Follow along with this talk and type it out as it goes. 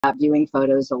viewing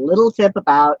photos, a little tip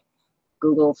about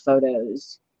Google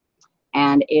Photos.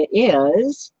 And it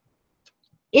is,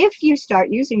 if you start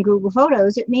using Google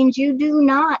Photos, it means you do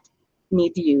not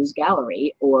need to use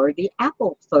Gallery or the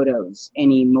Apple Photos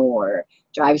anymore.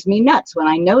 Drives me nuts when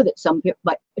I know that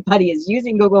somebody is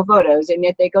using Google Photos and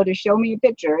yet they go to show me a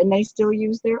picture and they still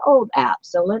use their old app.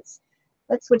 So let's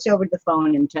switch over to the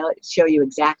phone and show you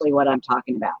exactly what I'm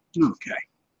talking about. Okay.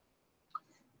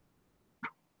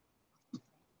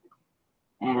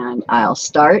 And I'll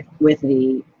start with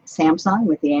the Samsung,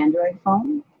 with the Android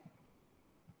phone.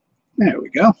 There we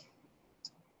go.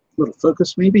 Little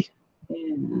focus maybe.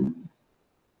 Yeah.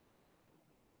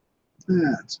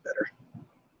 That's better.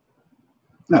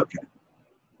 Okay.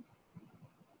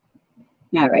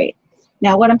 All right.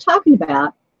 Now what I'm talking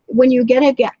about, when you get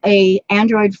a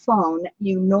Android phone,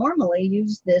 you normally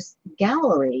use this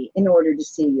gallery in order to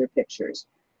see your pictures.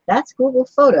 That's Google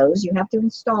Photos. You have to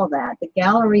install that. The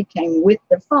gallery came with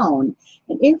the phone.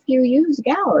 And if you use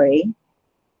gallery,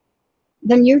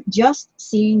 then you're just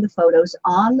seeing the photos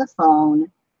on the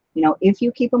phone. You know, if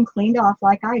you keep them cleaned off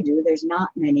like I do, there's not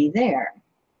many there.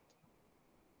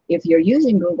 If you're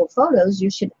using Google Photos, you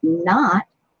should not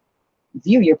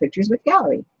view your pictures with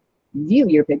gallery. View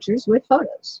your pictures with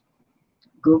Photos.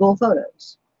 Google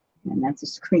Photos. And that's a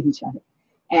screenshot.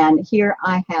 And here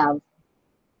I have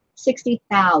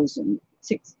 60,000.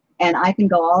 And I can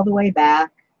go all the way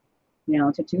back, you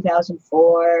know, to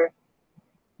 2004.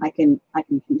 I can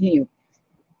continue.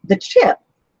 The tip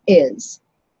is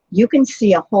you can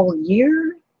see a whole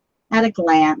year at a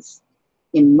glance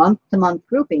in month-to-month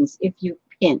groupings if you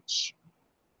pinch.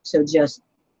 So just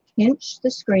pinch the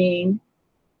screen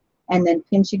and then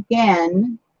pinch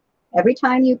again. Every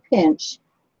time you pinch,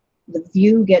 the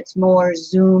view gets more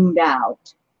zoomed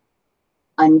out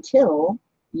until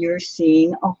you're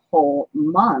seeing a whole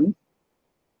month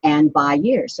and by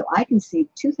year. So I can see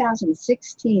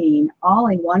 2016 all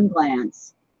in one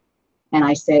glance. And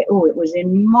I say, oh, it was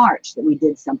in March that we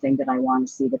did something that I want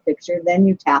to see the picture. Then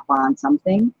you tap on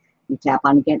something. You tap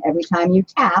on again. Every time you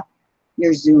tap,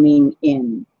 you're zooming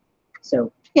in.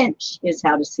 So pinch is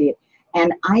how to see it.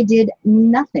 And I did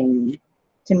nothing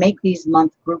to make these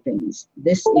month groupings.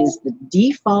 This is the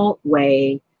default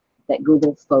way that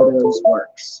Google Photos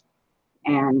works.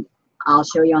 And I'll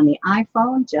show you on the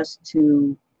iPhone just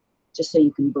so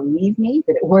you can believe me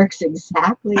that it works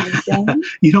exactly the same.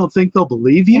 You don't think they'll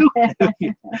believe you?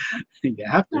 You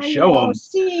have to show them.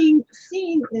 Seeing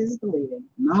is believing.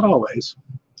 Not always.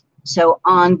 So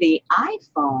on the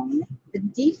iPhone, the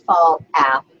default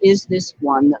app is this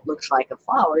one that looks like a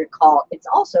flower. It's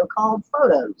also called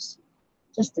Photos,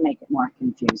 just to make it more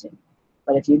confusing.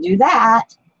 But if you do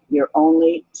that, you're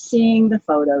only seeing the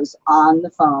photos on the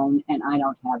phone, and I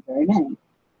don't have very many.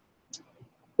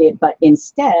 But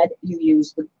instead, you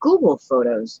use the Google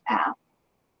Photos app,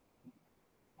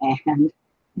 and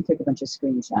I took a bunch of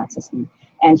screenshots.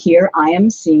 And here I am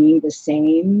seeing the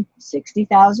same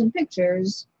 60,000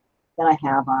 pictures that I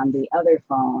have on the other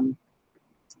phone.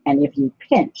 And if you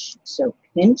pinch, so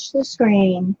pinch the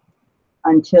screen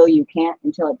until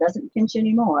it doesn't pinch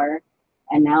anymore.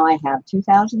 And now I have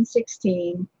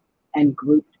 2016 and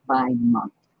grouped by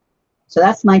month. So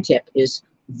that's my tip, is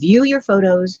view your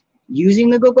photos using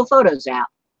the Google Photos app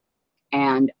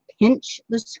and pinch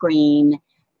the screen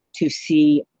to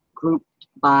see grouped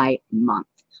by month.